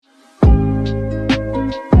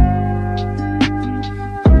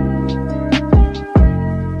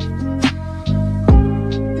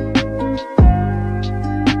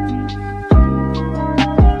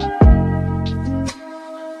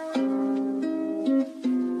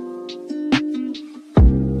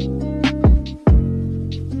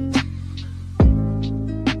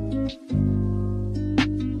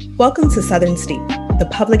Welcome to Southern Steep, the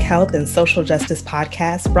public health and social justice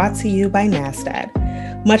podcast brought to you by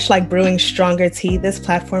NASTAD. Much like brewing stronger tea, this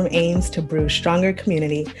platform aims to brew stronger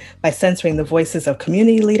community by centering the voices of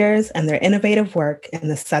community leaders and their innovative work in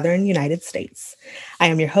the Southern United States. I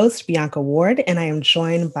am your host, Bianca Ward, and I am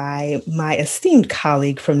joined by my esteemed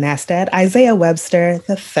colleague from NASTAD, Isaiah Webster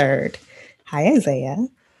III. Hi, Isaiah.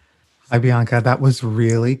 Hi, Bianca. That was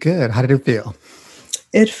really good. How did it feel?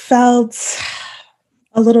 It felt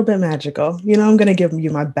a little bit magical. You know, I'm going to give you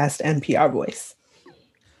my best NPR voice.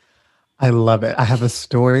 I love it. I have a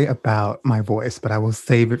story about my voice, but I will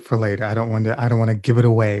save it for later. I don't want to give it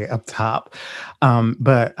away up top.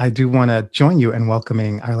 But I do want to join you in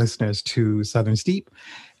welcoming our listeners to Southern Steep,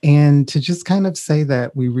 and to just kind of say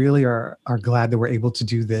that we really are glad that we're able to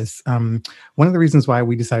do this. One of the reasons why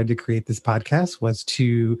we decided to create this podcast was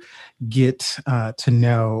to get to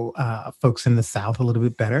know folks in the South a little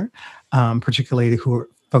bit better, particularly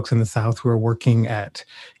folks in the South who are working at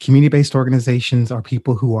community-based organizations or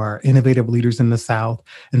people who are innovative leaders in the South.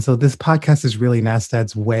 And so this podcast is really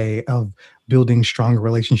NASTAD's way of building stronger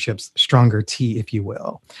relationships, stronger tea, if you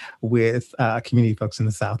will, with community folks in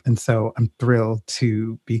the South. And so I'm thrilled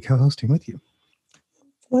to be co-hosting with you.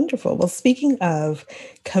 Wonderful. Well, speaking of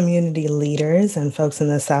community leaders and folks in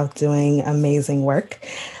the South doing amazing work,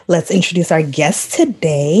 let's introduce our guest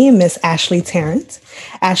today, Miss Ashley Tarrant.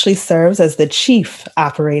 Ashley serves as the Chief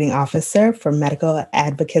Operating Officer for Medical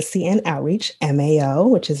Advocacy and Outreach, MAO,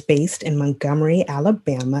 which is based in Montgomery,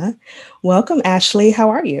 Alabama. Welcome, Ashley. How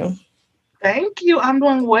are you? Thank you. I'm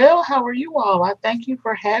doing well. How are you all? I thank you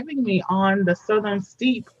for having me on the Southern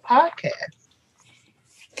Steep podcast.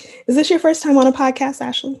 Is this your first time on a podcast,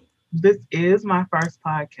 Ashley? This is my first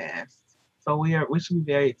podcast, so we should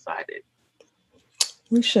be very excited.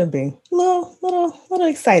 We should be a little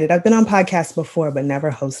excited. I've been on podcasts before, but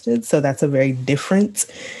never hosted, so that's a very different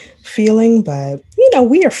feeling. But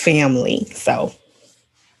we are family, so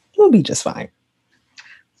we'll be just fine.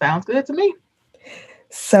 Sounds good to me.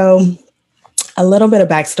 So, a little bit of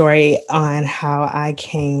backstory on how I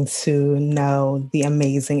came to know the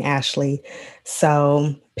amazing Ashley.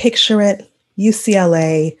 So picture it,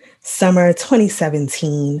 UCLA, summer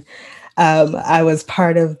 2017. I was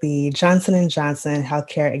part of the Johnson & Johnson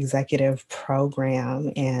Healthcare Executive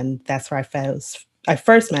Program, and that's where I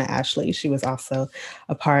first met Ashley. She was also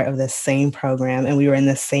a part of the same program, and we were in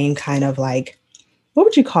the same kind of what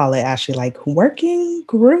would you call it, Ashley? Like working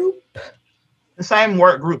group? The same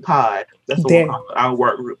work group pod. That's what we call it, our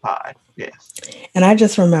work group pod. Yes. And I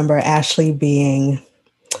just remember Ashley being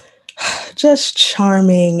just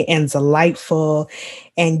charming and delightful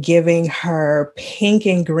and giving her pink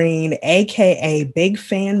and green, AKA big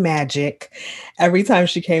fan magic, every time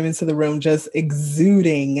she came into the room, just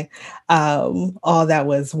exuding all that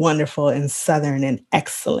was wonderful and Southern and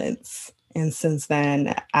excellence. And since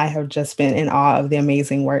then, I have just been in awe of the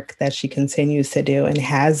amazing work that she continues to do and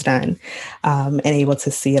has done, and able to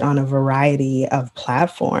see it on a variety of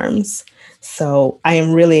platforms. So I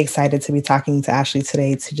am really excited to be talking to Ashley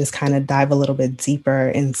today to just kind of dive a little bit deeper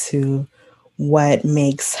into what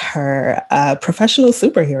makes her a professional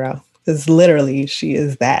superhero, because literally she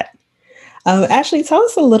is that. Ashley, tell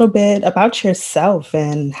us a little bit about yourself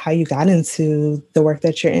and how you got into the work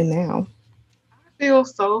that you're in now. I feel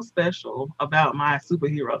so special about my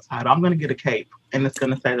superhero title. I'm going to get a cape and it's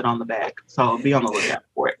going to say that on the back. So be on the lookout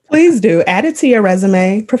for it. Please do. Add it to your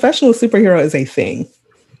resume. Professional superhero is a thing.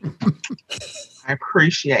 I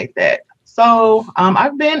appreciate that. So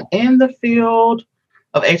I've been in the field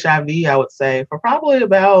of HIV, I would say, for probably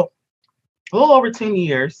about a little over 10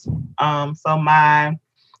 years. So my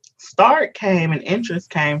start came and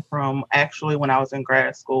interest came from actually when I was in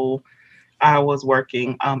grad school. I was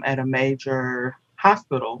working at a major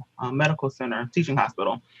hospital, medical center, teaching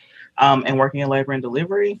hospital, and working in labor and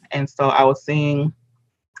delivery. And so I was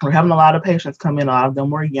we're having a lot of patients come in. A lot of them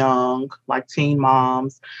were young, like teen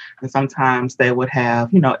moms. And sometimes they would have,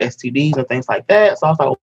 STDs and things like that. So I was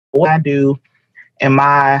like, what do I do in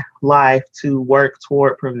my life to work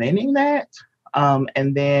toward preventing that?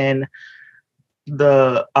 And then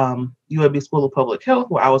the UAB School of Public Health,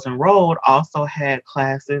 where I was enrolled, also had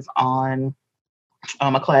classes on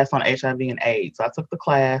a class on HIV and AIDS. So I took the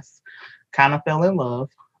class, kind of fell in love,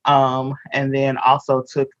 and then also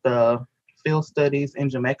took the Field Studies in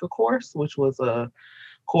Jamaica course, which was a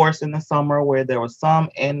course in the summer where there was some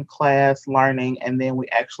in-class learning, and then we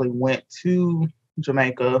actually went to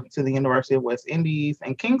Jamaica, to the University of West Indies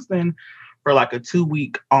in Kingston, for like a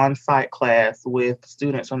 2-week on-site class with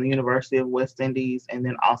students from the University of West Indies and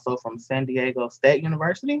then also from San Diego State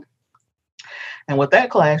University. And with that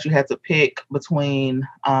class, you had to pick between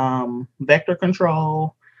vector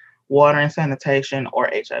control, water and sanitation, or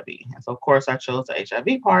HIV. And so, of course, I chose the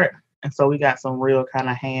HIV part. And so we got some real kind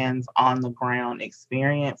of hands on the ground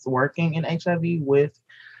experience working in HIV with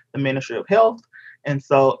the Ministry of Health. And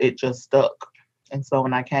so it just stuck. And so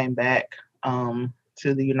when I came back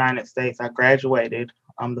to the United States, I graduated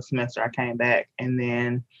the semester I came back and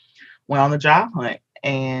then went on the job hunt.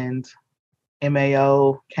 And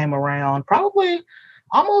MAO came around probably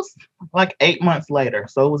almost like 8 months later.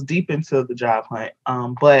 So it was deep into the job hunt.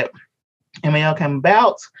 But MAO came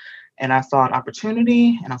about and I saw an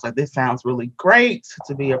opportunity and I was like, this sounds really great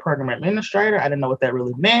to be a program administrator. I didn't know what that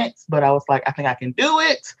really meant, but I was like, I think I can do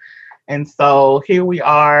it. And so here we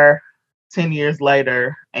are 10 years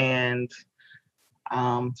later and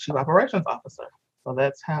Chief Operations Officer. So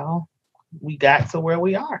that's how we got to where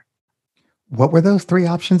we are. What were those 3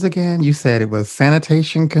 options again? You said it was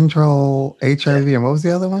sanitation control, HIV, and what was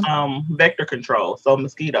the other one? Vector control, so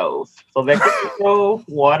mosquitoes. So vector control,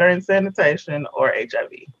 water and sanitation, or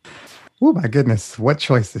HIV. Oh my goodness, what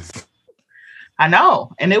choices. I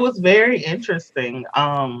know, and it was very interesting.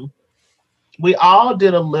 We all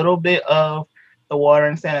did a little bit of the water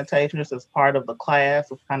and sanitation just as part of the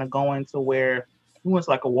class of kind of going to where we went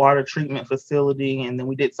to like a water treatment facility and then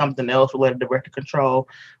we did something else related to vector control.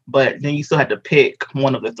 But then you still had to pick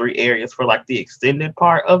one of the 3 areas for like the extended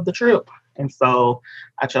part of the trip. And so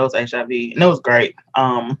I chose HIV and it was great.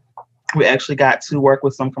 We actually got to work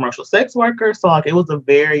with some commercial sex workers. So like it was a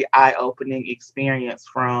very eye-opening experience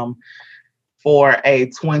for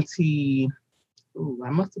a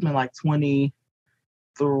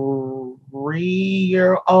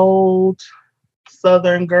 23-year-old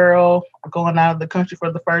Southern girl going out of the country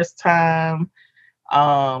for the first time.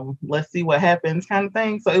 Let's see what happens kind of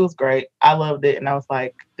thing. So it was great. I loved it. And I was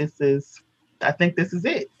like, I think this is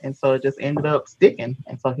it. And so it just ended up sticking.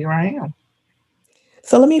 And so here I am.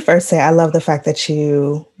 So let me first say, I love the fact that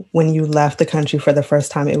when you left the country for the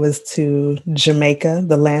first time, it was to Jamaica,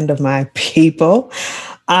 the land of my people.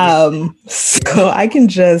 So I can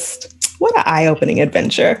what an eye-opening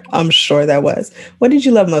adventure. I'm sure that was. What did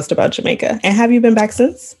you love most about Jamaica? And have you been back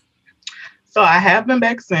since? So I have been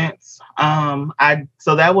back since.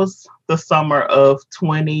 So that was the summer of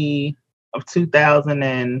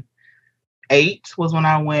 2008 was when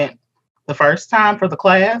I went the first time for the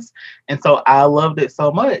class. And so I loved it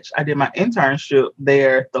so much. I did my internship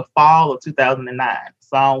there the fall of 2009.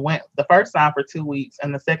 So I went the first time for 2 weeks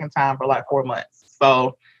and the second time for like 4 months.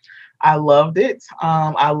 So I loved it.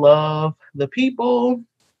 I love the people.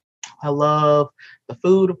 I love the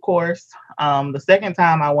food, of course. The second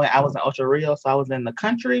time I went, I was in Ocho Rios, so I was in the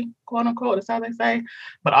country, quote unquote, that's how they say,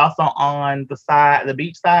 but also on the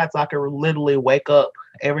beach side, so I could literally wake up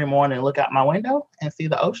every morning and look out my window and see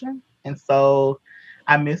the ocean. And so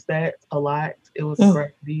I missed that a lot. It was a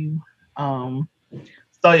great view. So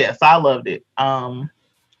I loved it.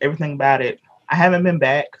 Everything about it. I haven't been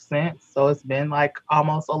back since, so it's been like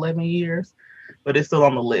almost 11 years, but it's still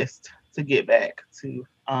on the list to get back to.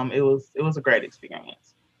 It was a great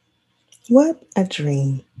experience. What a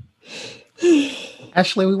dream.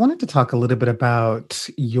 Ashley, we wanted to talk a little bit about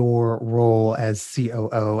your role as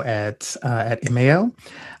COO at MAO,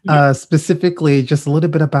 specifically just a little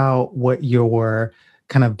bit about what your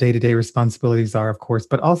kind of day-to-day responsibilities are, of course,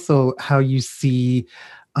 but also how you see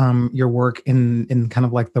your work in kind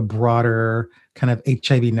of like the broader kind of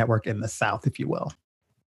HIV network in the South, if you will.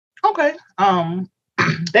 Okay.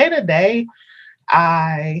 Day to day,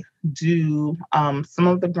 I do some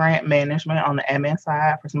of the grant management on the admin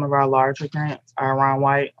side for some of our larger grants, our Ron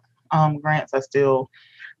White grants. I still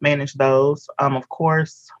manage those. Of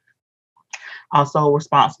course, also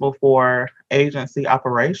responsible for agency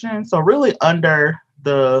operations. So really under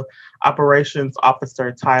the operations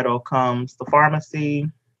officer title comes the pharmacy,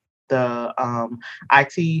 the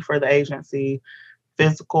IT for the agency,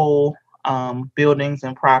 physical buildings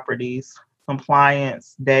and properties,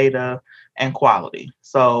 compliance, data, and quality.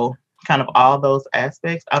 So kind of all those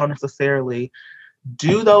aspects. I don't necessarily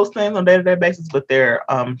do those things on a day-to-day basis, but there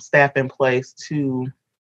are staff in place to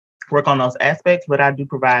work on those aspects, but I do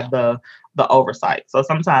provide the oversight. So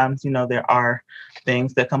sometimes, there are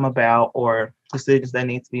things that come about or decisions that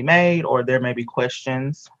need to be made, or there may be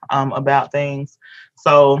questions about things.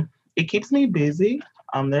 So it keeps me busy.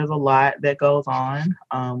 There's a lot that goes on.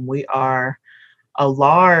 We are a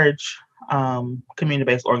large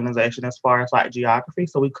community-based organization as far as like geography.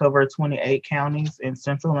 So we cover 28 counties in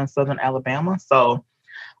central and southern Alabama. So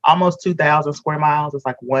almost 2,000 square miles. It's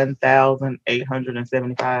like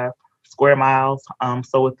 1,875 square miles.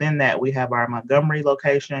 So within that, we have our Montgomery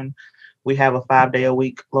location. We have a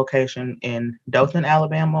 5-day-a-week location in Dothan,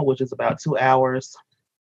 Alabama, which is about 2 hours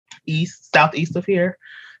southeast of here.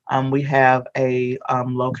 We have a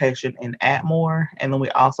location in Atmore, and then we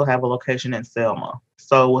also have a location in Selma.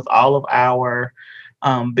 So with all of our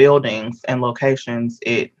buildings and locations,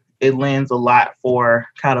 it lends a lot for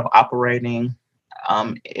kind of operating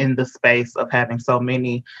in the space of having so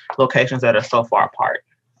many locations that are so far apart.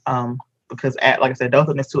 Because like I said,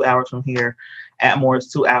 Dothan is 2 hours from here, Atmore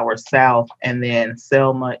is 2 hours south, and then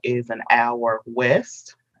Selma is an hour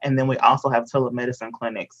west. And then we also have telemedicine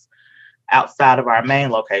clinics outside of our main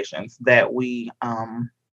locations that we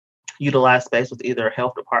utilize space with either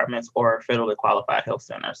health departments or federally qualified health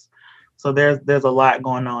centers. So there's a lot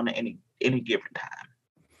going on at any given time.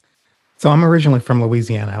 So I'm originally from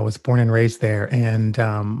Louisiana. I was born and raised there. And,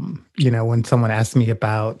 when someone asks me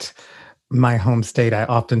about my home state, I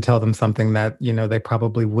often tell them something that, they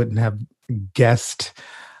probably wouldn't have guessed.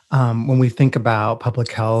 When we think about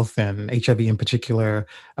public health and HIV in particular,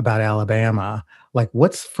 about Alabama, like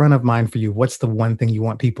what's front of mind for you? What's the one thing you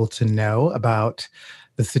want people to know about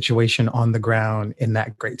the situation on the ground in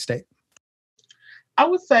that great state? I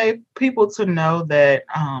would say people to know that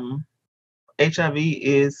HIV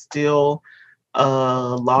is still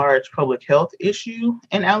a large public health issue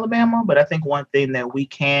in Alabama, but I think one thing that we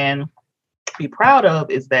can be proud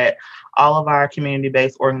of is that all of our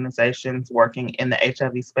community-based organizations working in the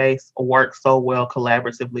HIV space work so well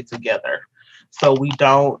collaboratively together. So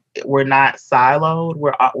we're not siloed.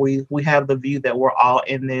 We have the view that we're all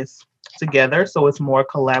in this together. So it's more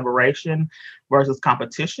collaboration versus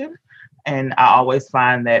competition. And I always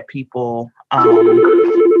find that people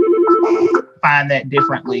find that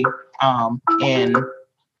differently in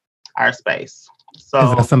our space. So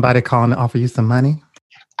is there somebody calling to offer you some money?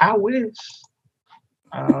 I wish.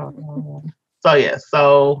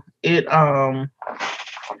 So it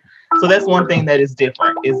so that's one thing that is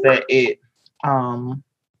different, is that you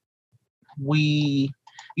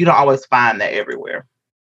don't always find that everywhere.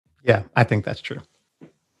 Yeah, I think that's true.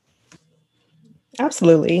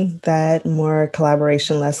 Absolutely. That more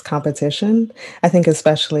collaboration, less competition. I think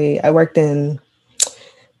especially, I worked in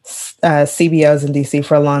CBOs in DC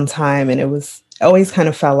for a long time, and it was always kind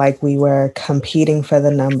of felt like we were competing for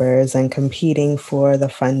the numbers and competing for the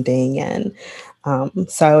funding. And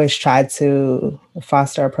so I always tried to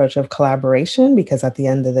foster an approach of collaboration, because at the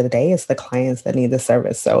end of the day, it's the clients that need the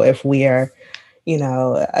service. So if we are,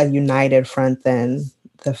 a united front, then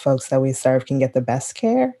the folks that we serve can get the best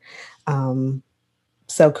care.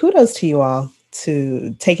 So kudos to you all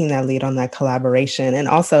to taking that lead on that collaboration. And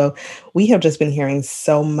also, we have just been hearing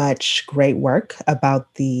so much great work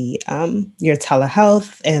about the your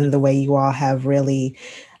telehealth and the way you all have really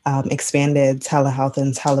expanded telehealth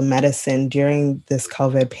and telemedicine during this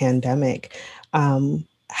COVID pandemic.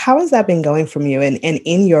 How has that been going from you? And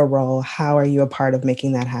in your role, how are you a part of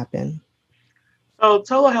making that happen? So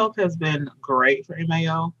telehealth has been great for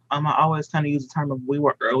MAO. I always kind of use the term of we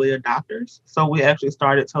were early adopters. So we actually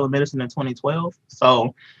started telemedicine in 2012.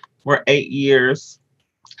 So we're 8 years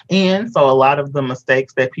in. So a lot of the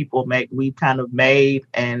mistakes that people make, we've kind of made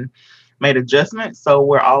adjustments. So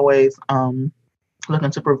we're always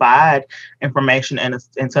looking to provide information and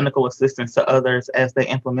technical assistance to others as they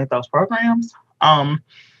implement those programs.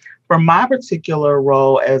 For my particular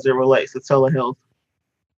role as it relates to telehealth,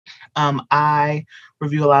 I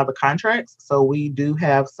review a lot of the contracts. So we do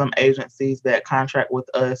have some agencies that contract with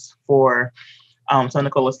us for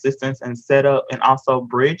technical assistance and setup, and also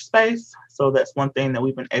bridge space. So that's one thing that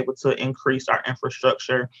we've been able to increase our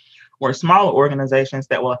infrastructure. We're smaller organizations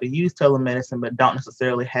that will have to use telemedicine, but don't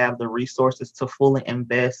necessarily have the resources to fully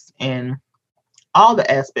invest in all the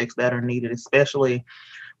aspects that are needed, especially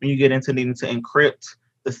when you get into needing to encrypt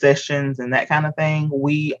the sessions and that kind of thing.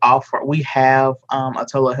 We have a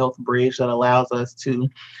telehealth bridge that allows us to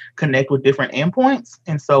connect with different endpoints.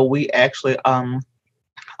 And so we actually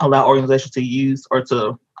allow organizations to use or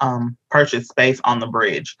to purchase space on the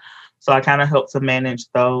bridge. So I kind of help to manage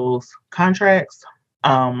those contracts.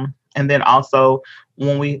 And then also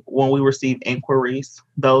when we receive inquiries,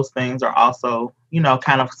 those things are also,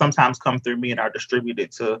 kind of sometimes come through me and are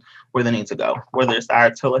distributed to where they need to go, whether it's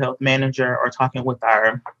our telehealth manager or talking with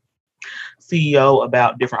our CEO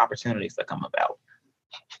about different opportunities that come about.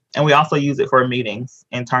 And we also use it for meetings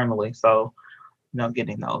internally. So,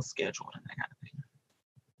 getting those scheduled and that kind of thing.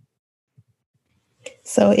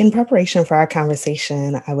 So in preparation for our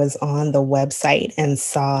conversation, I was on the website and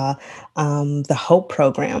saw the HOPE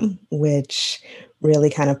program, which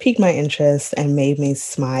really kind of piqued my interest and made me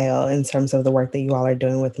smile in terms of the work that you all are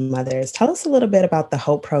doing with mothers. Tell us a little bit about the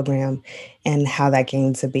HOPE program and how that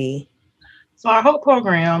came to be. So our HOPE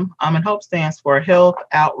program, and HOPE stands for Health,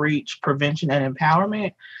 Outreach, Prevention, and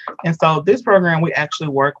Empowerment. And so this program, we actually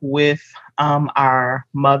work with are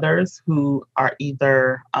mothers who are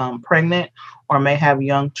either pregnant or may have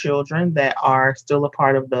young children that are still a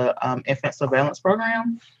part of the infant surveillance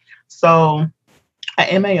program. So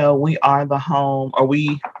at MAO, we are the home, or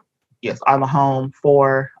we, yes, are the home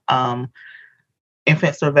for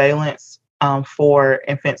infant surveillance for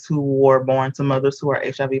infants who were born to mothers who are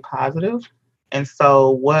HIV positive. And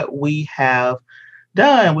so what we have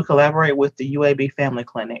done, we collaborate with the UAB Family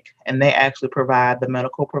Clinic, and they actually provide the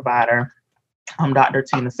medical provider, Dr.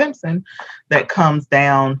 Tina Simpson, that comes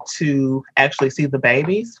down to actually see the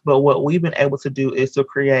babies. But what we've been able to do is to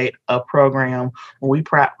create a program where we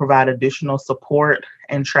provide additional support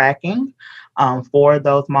and tracking for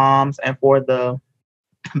those moms and for the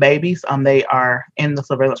babies. They are in the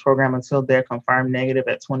surveillance program until they're confirmed negative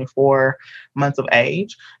at 24 months of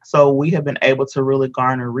age. So we have been able to really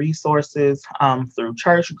garner resources through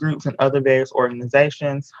church groups and other various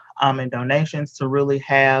organizations and donations to really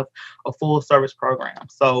have a full service program.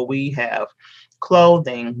 So we have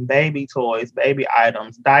clothing, baby toys, baby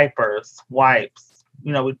items, diapers, wipes,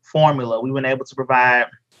 with formula. We've been able to provide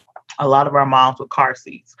a lot of our moms with car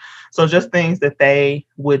seats. So just things that they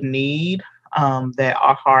would need that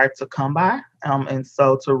are hard to come by. And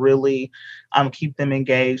so to really keep them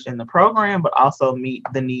engaged in the program, but also meet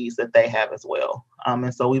the needs that they have as well.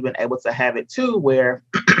 And so we've been able to have it too, where,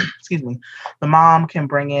 excuse me, the mom can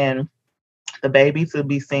bring in the baby to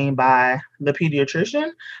be seen by the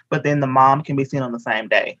pediatrician, but then the mom can be seen on the same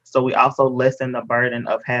day. So we also lessen the burden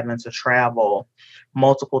of having to travel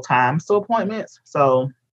multiple times to appointments.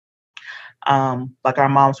 So like our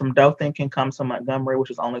moms from Dothan can come to Montgomery,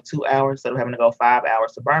 which is only 2 hours instead of having to go 5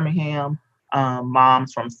 hours to Birmingham.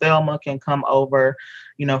 Moms from Selma can come over,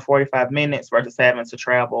 45 minutes versus having to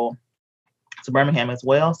travel to Birmingham as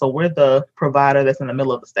well. So we're the provider that's in the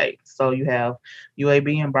middle of the state. So you have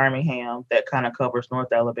UAB in Birmingham that kind of covers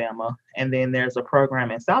North Alabama. And then there's a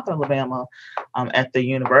program in South Alabama at the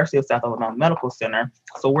University of South Alabama Medical Center.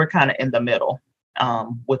 So we're kind of in the middle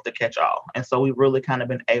with the catch-all. And so we've really kind of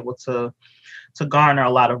been able to garner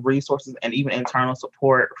a lot of resources and even internal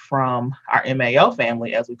support from our MAO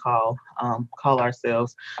family, as we call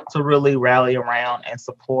ourselves, to really rally around and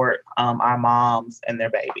support our moms and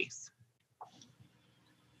their babies.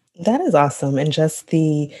 That is awesome. And just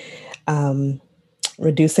the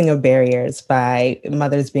reducing of barriers by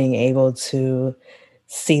mothers being able to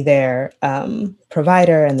see their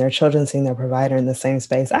provider and their children seeing their provider in the same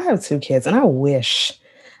space. I have 2 kids and I wish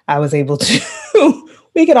I was able to,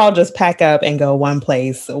 we could all just pack up and go one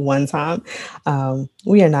place one time.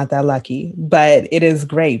 We are not that lucky, but it is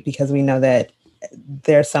great because we know that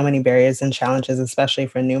there are so many barriers and challenges, especially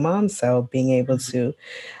for new moms. So being able to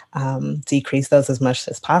decrease those as much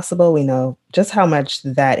as possible. We know just how much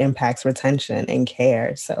that impacts retention and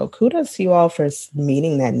care. So kudos to you all for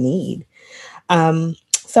meeting that need.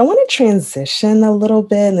 So I want to transition a little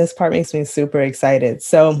bit, and this part makes me super excited.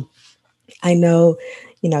 So I know,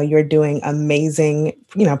 you're doing amazing,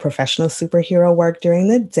 professional superhero work during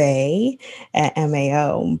the day at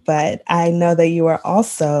MAO, but I know that you are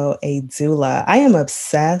also a doula. I am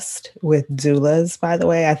obsessed with doulas, by the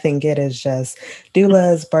way. I think it is just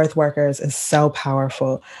doulas, birth workers is so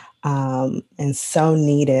powerful and so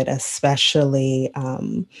needed, especially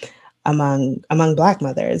among Black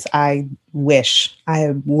mothers. I wish I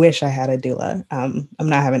had a doula. I'm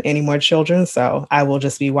not having any more children, so I will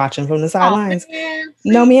just be watching from the sidelines.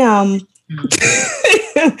 No, ma'am.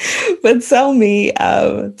 But tell me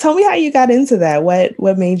how you got into that.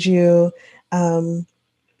 What made you,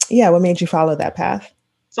 what made you follow that path?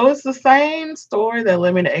 So it's the same story that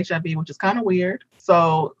led me to HIV, which is kind of weird.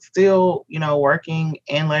 So still, working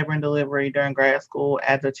in labor and delivery during grad school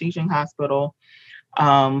at the teaching hospital.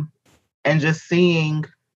 And just seeing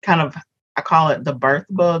kind of, I call it the birth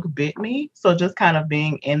bug bit me. So just kind of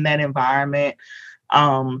being in that environment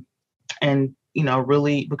and,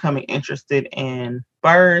 really becoming interested in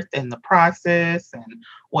birth and the process and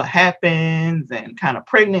what happens and kind of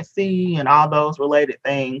pregnancy and all those related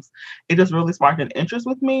things. It just really sparked an interest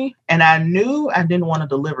with me. And I knew I didn't want to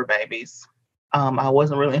deliver babies. I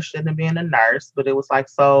wasn't really interested in being a nurse, but it was like,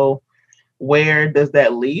 so where does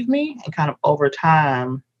that leave me? And kind of over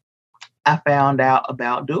time, I found out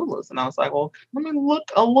about doulas, and I was like, well, let me look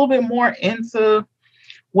a little bit more into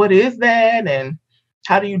what is that and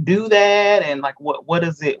how do you do that? And like, what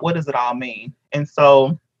does it all mean? And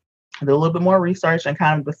so I did a little bit more research and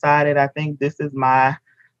kind of decided, I think this is my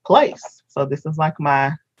place. So this is like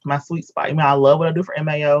my sweet spot. I love what I do for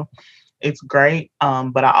MAO. It's great.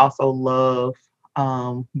 But I also love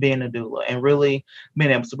being a doula and really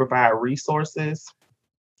being able to provide resources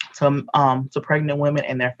to pregnant women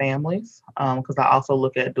and their families, because I also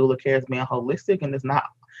look at doula care as being holistic, and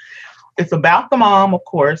it's about the mom, of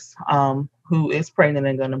course, who is pregnant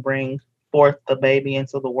and going to bring forth the baby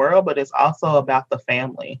into the world, but it's also about the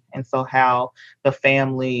family, and so how the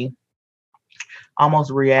family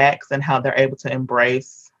almost reacts and how they're able to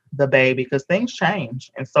embrace the baby, because things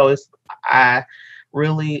change. And so I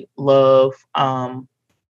really love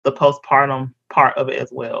the postpartum part of it as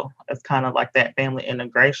well. It's kind of like that family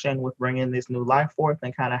integration with bringing this new life forth,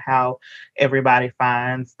 and kind of how everybody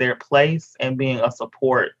finds their place and being a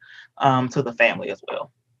support to the family as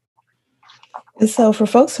well. And so, for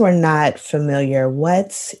folks who are not familiar,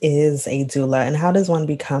 what is a doula and how does one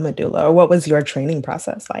become a doula? Or what was your training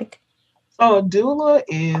process like? So, a doula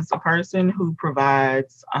is a person who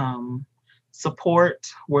provides support,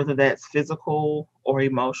 whether that's physical or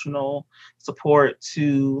emotional support,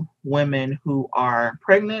 to women who are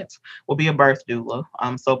pregnant. Will be a birth doula.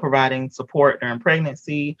 So providing support during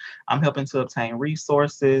pregnancy, helping to obtain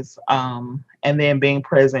resources, and then being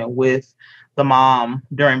present with the mom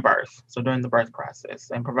during birth, so during the birth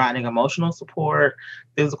process, and providing emotional support,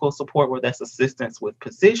 physical support, where that's assistance with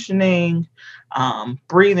positioning,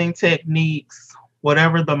 breathing techniques,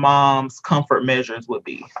 whatever the mom's comfort measures would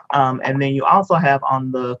be. And then you also have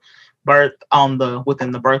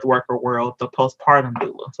within the birth worker world, the postpartum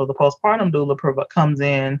doula. So the postpartum doula comes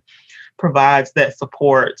in, provides that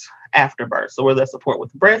support after birth. So whether that's support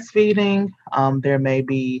with breastfeeding, there may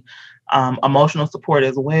be emotional support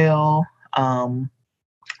as well.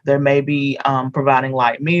 There may be providing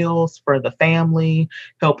light meals for the family,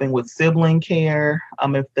 helping with sibling care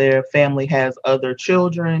if their family has other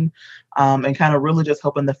children, and kind of really just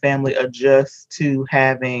helping the family adjust to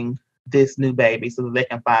having this new baby so that they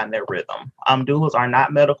can find their rhythm. Doulas are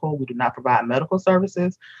not medical. We do not provide medical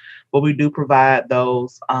services, but we do provide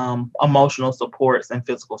those emotional supports and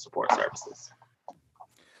physical support services.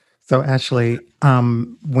 So Ashley,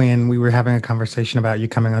 when we were having a conversation about you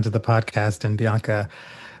coming onto the podcast and Bianca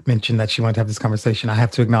mentioned that she wanted to have this conversation, I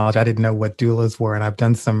have to acknowledge I didn't know what doulas were, and I've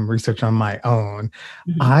done some research on my own.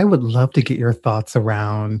 Mm-hmm. I would love to get your thoughts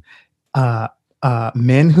around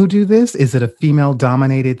men who do this. Is it a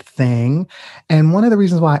female-dominated thing? And one of the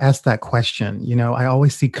reasons why I asked that question, I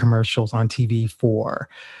always see commercials on TV for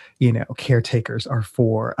caretakers are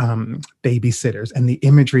for babysitters, and the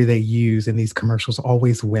imagery they use in these commercials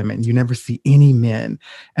always women. You never see any men.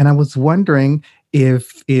 And I was wondering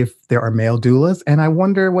if there are male doulas, and I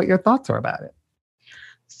wonder what your thoughts are about it.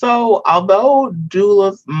 So although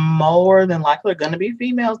doulas more than likely are going to be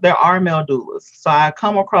females, there are male doulas. So I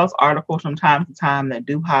come across articles from time to time that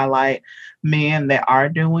do highlight men that are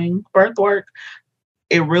doing birth work.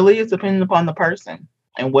 It really is dependent upon the person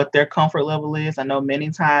and what their comfort level is. I know many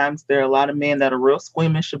times there are a lot of men that are real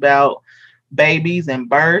squeamish about babies and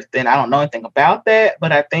birth, and I don't know anything about that,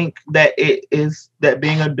 but I think that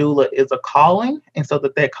being a doula is a calling, and so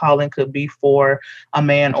that calling could be for a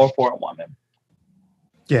man or for a woman.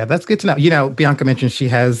 Yeah, that's good to know. Bianca mentioned she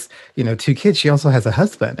has, 2 kids. She also has a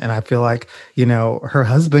husband. And I feel like, her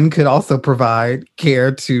husband could also provide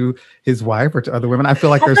care to his wife or to other women. I feel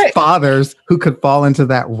like there's fathers who could fall into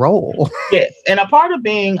that role. Yes. And a part of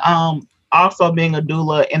being also being a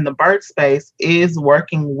doula in the birth space is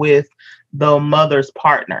working with the mother's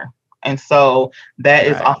partner. And so that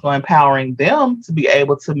is also empowering them to be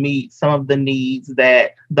able to meet some of the needs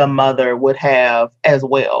that the mother would have as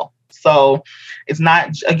well. So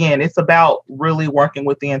it's about really working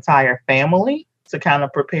with the entire family to kind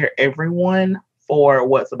of prepare everyone for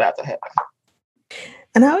what's about to happen.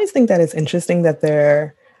 And I always think that it's interesting that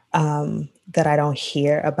that I don't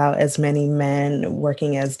hear about as many men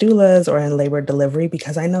working as doulas or in labor delivery,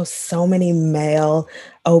 because I know so many male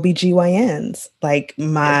OBGYNs. Like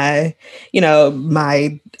my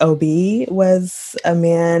OB was a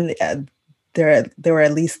man. There were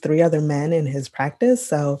at least 3 other men in his practice.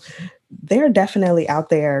 So they're definitely out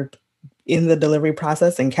there in the delivery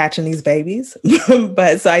process and catching these babies.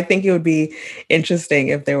 But so I think it would be interesting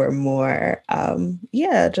if there were more,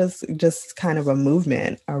 just kind of a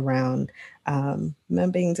movement around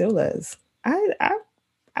men being doulas. I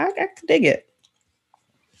could dig it.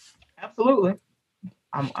 Absolutely.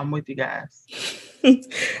 I'm with you guys.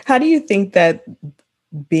 How do you think that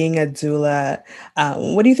being a doula,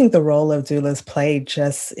 what do you think the role of doulas play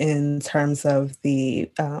just in terms of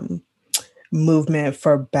the movement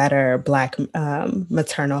for better Black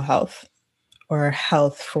maternal health or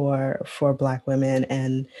health for Black women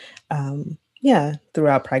and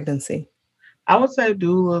throughout pregnancy? I would say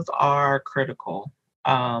doulas are critical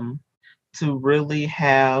to really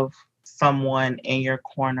have someone in your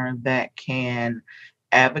corner that can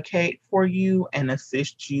advocate for you and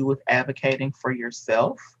assist you with advocating for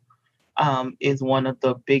yourself is one of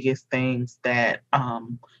the biggest things that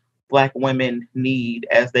Black women need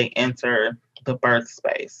as they enter the birth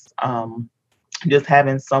space. Just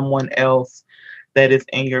having someone else that is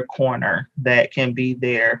in your corner that can be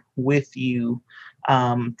there with you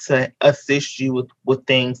to assist you with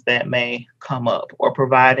things that may come up, or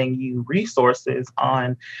providing you resources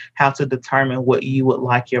on how to determine what you would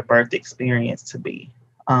like your birth experience to be.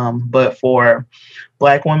 But for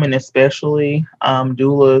Black women especially,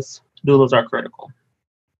 doulas are critical.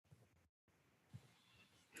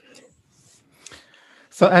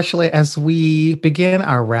 So, Ashley, as we begin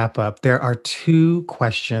our wrap up, there are two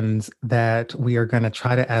questions that we are going to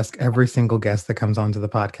try to ask every single guest that comes onto the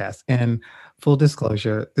podcast. And full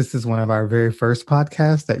disclosure, this is one of our very first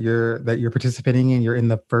podcasts that you're participating in. You're in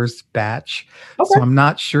the first batch, Okay. so I'm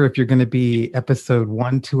not sure if you're going to be episode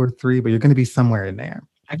 1, 2, or 3, but you're going to be somewhere in there.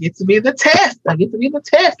 I get to be the test.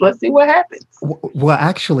 Let's see what happens. Well,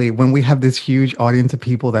 actually, when we have this huge audience of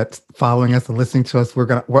people that's following us and listening to us,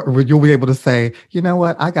 you'll be able to say, you know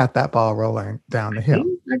what, I got that ball rolling down the hill.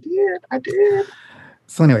 I did.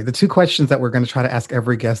 So anyway, the two questions that we're going to try to ask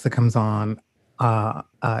every guest that comes on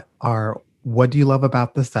are, what do you love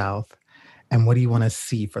about the South, and what do you want to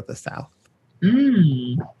see for the South?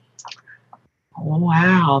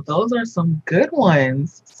 Wow, those are some good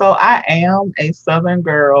ones. So I am a Southern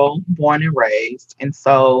girl, born and raised. And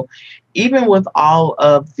so even with all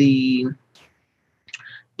of the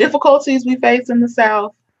difficulties we face in the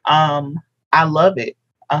South, I love it.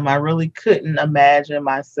 I really couldn't imagine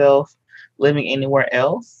myself living anywhere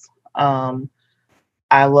else.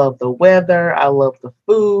 I love the weather. I love the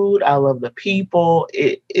food. I love the people.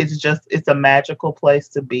 It's a magical place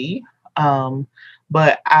to be.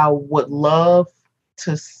 But I would love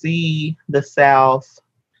to see the South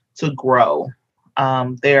to grow.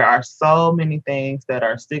 There are so many things that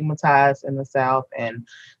are stigmatized in the South, and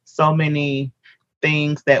so many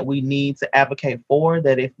things that we need to advocate for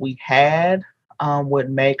that if we had would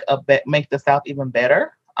make the South even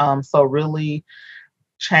better. So really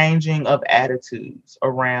changing of attitudes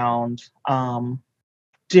around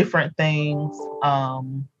different things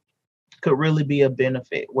could really be a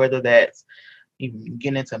benefit, whether that's even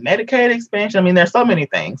getting into Medicaid expansion. I mean, there's so many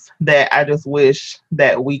things that I just wish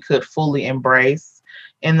that we could fully embrace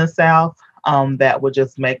in the South that would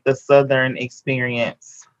just make the Southern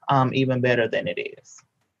experience even better than it is.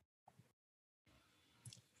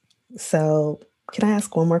 So can I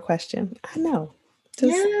ask one more question? I know.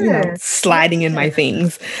 Just, sliding in my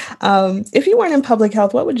things. If you weren't in public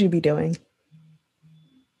health, what would you be doing?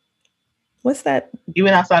 What's that?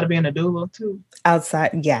 Even outside of being a doula too?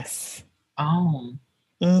 Outside, yes. Oh.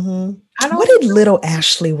 Mm-hmm. What did little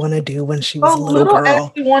Ashley want to do when she was a little girl?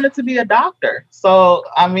 Ashley wanted to be a doctor. So,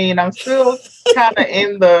 I mean, I'm still kind of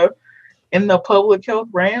in the public health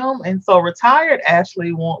realm. And so retired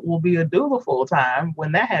Ashley will be a doula full time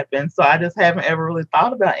when that happens. So I just haven't ever really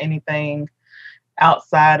thought about anything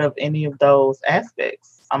outside of any of those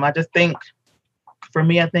aspects. I just think, for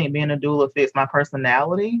me, I think being a doula fits my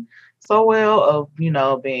personality so well, of,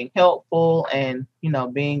 being helpful and,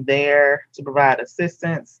 being there to provide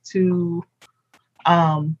assistance to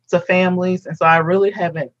families. And so I really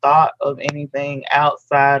haven't thought of anything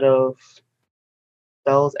outside of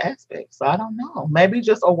those aspects. So I don't know. Maybe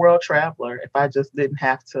just a world traveler, if I just didn't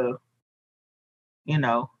have to,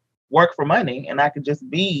 work for money and I could just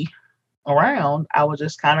be around. I would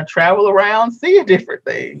just kind of travel around, see different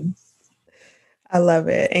things. I love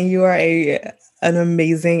it. And you are an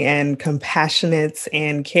amazing and compassionate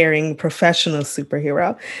and caring professional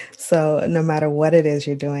superhero. So no matter what it is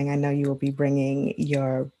you're doing, I know you will be bringing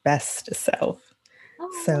your best self.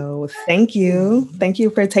 So thank you. Thank you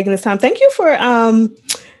for taking this time. Thank you for,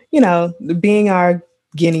 being our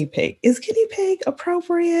guinea pig. Is guinea pig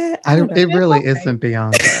appropriate? It really isn't,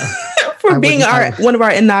 Bianca. For being one of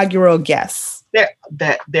our inaugural guests.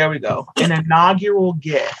 There we go. An inaugural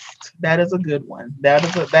guest. That is a good one. That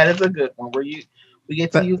is a good one. We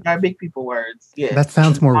get to use our big people words. Yes. That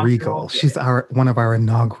sounds more regal. Guest. She's one of our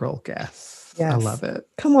inaugural guests. Yes. I love it.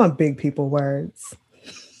 Come on, big people words.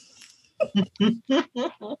 I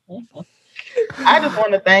just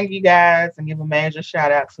want to thank you guys and give a major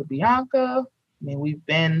shout out to Bianca. I mean, we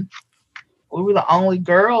were the only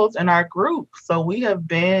girls in our group, so we have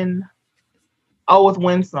been. With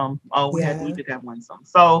Winsome. We did have Winsome.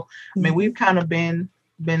 So I mean, we've kind of been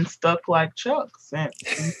stuck like Chuck since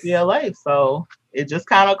UCLA. So it just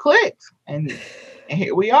kind of clicked, and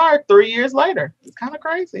here we are 3 years later. It's kind of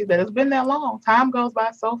crazy that it's been that long. Time goes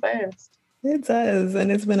by so fast. It does,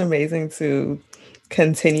 and it's been amazing to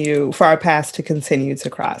for our paths to continue to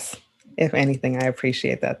cross. If anything, I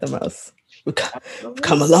appreciate that the most. We've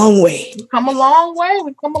come a long way. We've come a long way.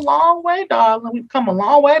 We've come a long way, darling. We've come a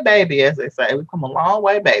long way, baby, as they say. We've come a long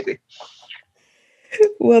way, baby.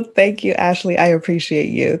 Well, thank you, Ashley. I appreciate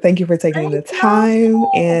you. Thank you for taking the time,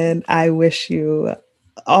 and I wish you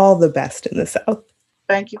all the best in the South.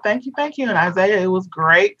 Thank you, thank you, thank you. And Isaiah, it was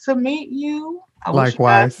great to meet you. I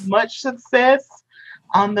Likewise. wish you guys much success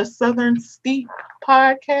on the Southern Steep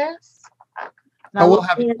podcast. We'll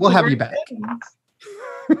have you back.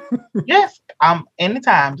 Yes,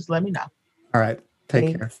 anytime. Just let me know. All right.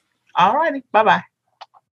 Take care. All righty. Bye-bye.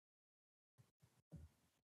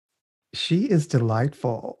 She is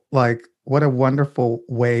delightful. Like, what a wonderful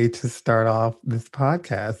way to start off this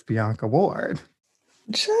podcast, Bianca Ward.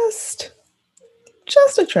 Just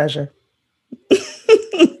a treasure.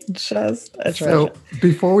 Just a treasure. So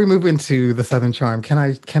before we move into the Southern Charm, can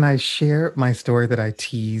I share my story that I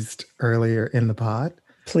teased earlier in the pod?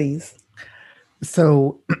 Please.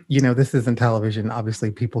 So, this isn't television.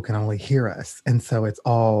 Obviously, people can only hear us. And so it's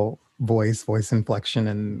all voice inflection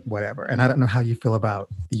and whatever. And I don't know how you feel about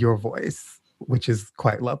your voice, which is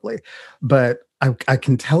quite lovely. But I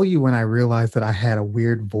can tell you when I realized that I had a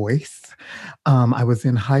weird voice. I was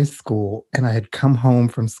in high school and I had come home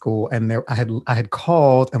from school and I had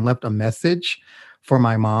called and left a message for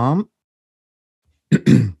my mom.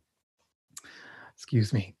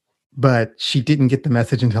 Excuse me. But she didn't get the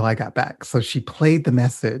message until I got back. So she played the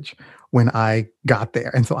message when I got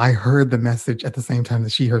there. And so I heard the message at the same time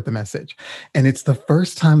that she heard the message. And it's the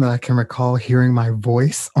first time that I can recall hearing my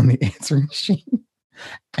voice on the answering machine.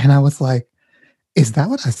 And I was like, is that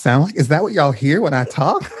what I sound like? Is that what y'all hear when I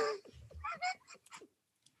talk?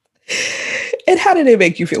 And how did it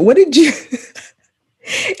make you feel? What did you,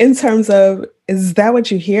 in terms of, is that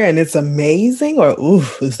what you hear and it's amazing? Or,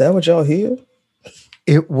 oof, is that what y'all hear?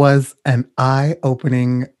 It was an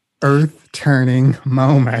eye-opening, earth-turning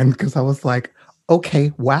moment because I was like,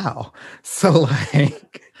 okay, wow. So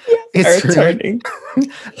like, it's earth-turning.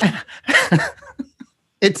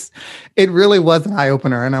 It really was an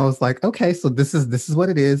eye-opener. And I was like, okay, so this is what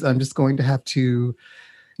it is. I'm just going to have to,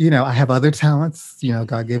 I have other talents,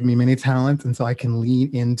 God gave me many talents. And so I can lean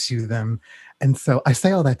into them. And so I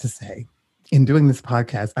say all that to say, in doing this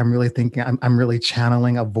podcast, I'm really thinking, I'm really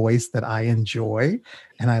channeling a voice that I enjoy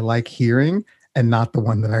and I like hearing and not the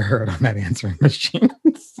one that I heard on that answering machine.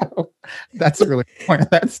 So that's really the point of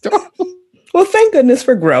that story. Well, thank goodness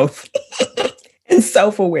for growth and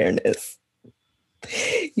self-awareness.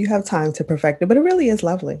 You have time to perfect it, but it really is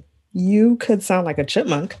lovely. You could sound like a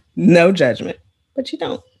chipmunk, no judgment, but you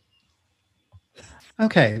don't.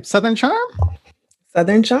 Okay, Southern Charm?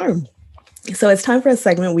 Southern Charm. So it's time for a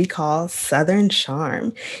segment we call Southern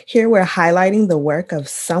Charm. Here we're highlighting the work of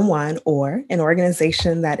someone or an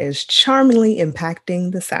organization that is charmingly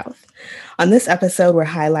impacting the South. On this episode, we're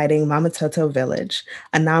highlighting Mama Toto Village,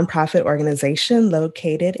 a nonprofit organization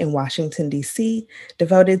located in Washington, D.C.,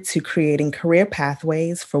 devoted to creating career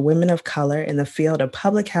pathways for women of color in the field of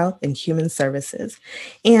public health and human services,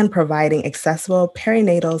 and providing accessible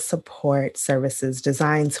perinatal support services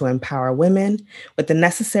designed to empower women with the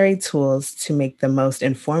necessary tools to make the most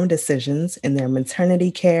informed decisions in their maternity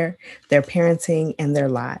care, their parenting, and their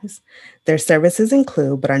lives. Their services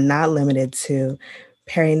include, but are not limited to,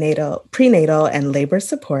 prenatal and labor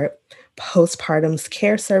support, postpartum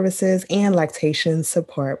care services, and lactation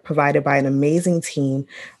support provided by an amazing team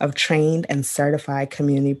of trained and certified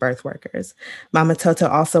community birth workers. Mama Toto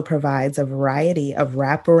also provides a variety of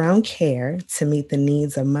wraparound care to meet the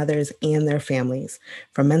needs of mothers and their families,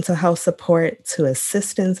 from mental health support to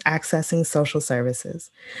assistance accessing social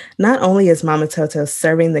services. Not only is Mama Toto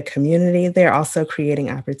serving the community, they're also creating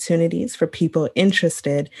opportunities for people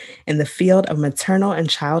interested in the field of maternal and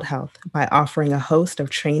child health by offering a host of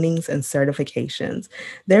trainings and certifications.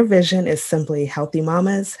 Their vision is simply healthy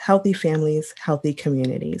mamas, healthy families, healthy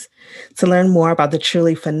communities. To learn more about the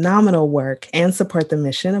truly phenomenal work and support the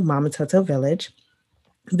mission of Mama Toto Village,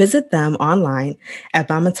 visit them online at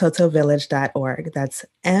mamatotovillage.org. That's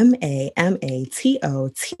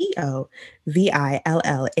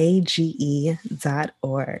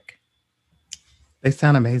MAMATOTOVILLAGE.org. They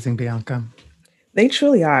sound amazing, Bianca. They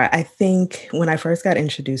truly are. I think when I first got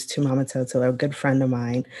introduced to Mama Toto, a good friend of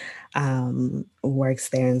mine works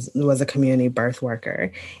there and was a community birth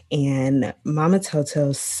worker. And Mama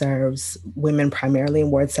Toto serves women primarily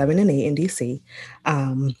in Ward 7 and 8 in DC,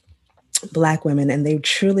 Black women, and they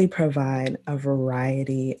truly provide a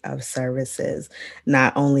variety of services,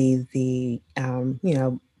 not only the,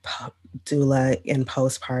 doula in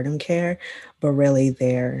postpartum care, but really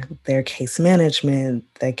their case management,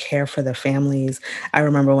 the care for the families. I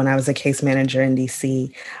remember when I was a case manager in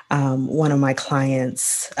DC, one of my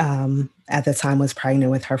clients at the time was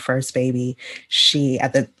pregnant with her first baby.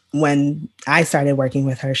 When I started working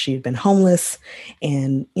with her, she'd been homeless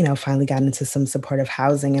and, finally got into some supportive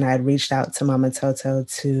housing. And I had reached out to Mama Toto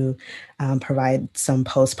to provide some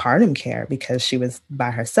postpartum care because she was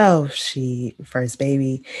by herself, first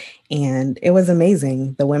baby. And it was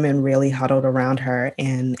amazing. The women really huddled around her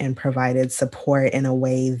and provided support in a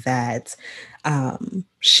way that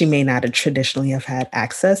she may not have traditionally have had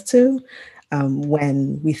access to.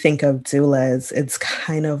 When we think of doulas, it's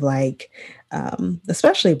kind of like,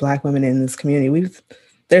 especially Black women in this community,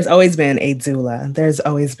 there's always been a doula. There's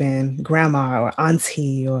always been grandma or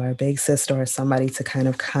auntie or big sister or somebody to kind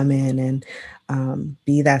of come in and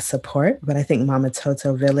be that support. But I think Mama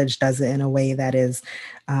Toto Village does it in a way that is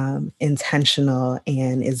intentional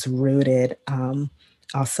and is rooted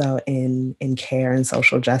also in care and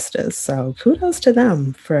social justice. So kudos to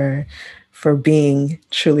them for being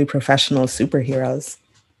truly professional superheroes.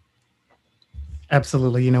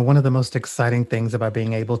 Absolutely. One of the most exciting things about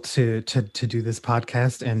being able to do this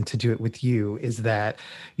podcast and to do it with you is that,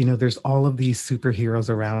 there's all of these superheroes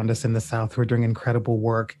around us in the South who are doing incredible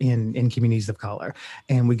work in communities of color.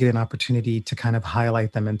 And we get an opportunity to kind of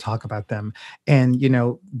highlight them and talk about them. And,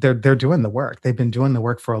 they're doing the work. They've been doing the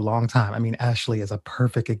work for a long time. I mean, Ashley is a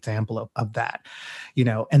perfect example of that,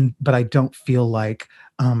 but I don't feel like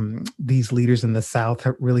these leaders in the South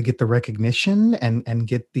really get the recognition and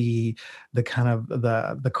get the kind of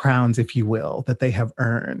the crowns, if you will, that they have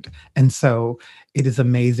earned. And so it is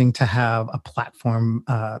amazing to have a platform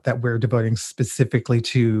that we're devoting specifically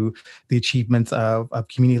to the achievements of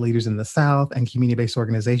community leaders in the South and community-based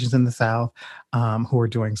organizations in the South who are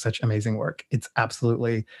doing such amazing work. It's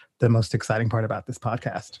absolutely the most exciting part about this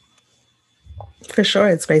podcast. For sure.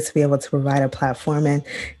 It's great to be able to provide a platform and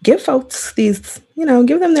give folks these,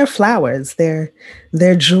 give them their flowers, their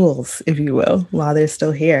jewels, if you will, while they're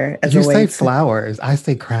still here. You say flowers, I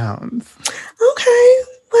say crowns. Okay.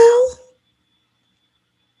 Well,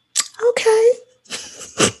 okay.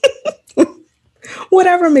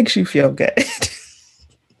 Whatever makes you feel good.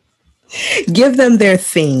 Give them their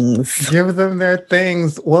things. Give them their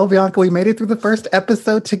things. Well, Bianca, we made it through the first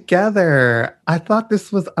episode together. I thought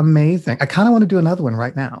this was amazing. I kind of want to do another one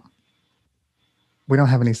right now. We don't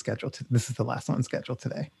have any scheduled. This is the last one scheduled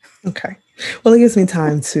today. Okay. Well, it gives me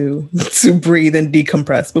time to breathe and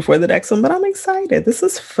decompress before the next one, but I'm excited. This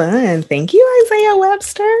is fun. Thank you, Isaiah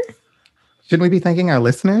Webster. Shouldn't we be thanking our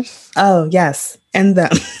listeners? Oh, yes. And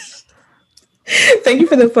them. Thank you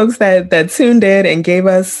for the folks that tuned in and gave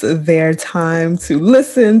us their time to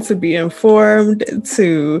listen, to be informed,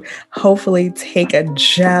 to hopefully take a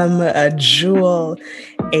gem, a jewel,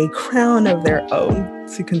 a crown of their own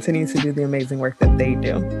to continue to do the amazing work that they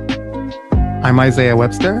do. I'm Isaiah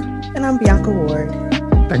Webster. And I'm Bianca Ward.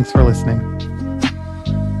 Thanks for listening.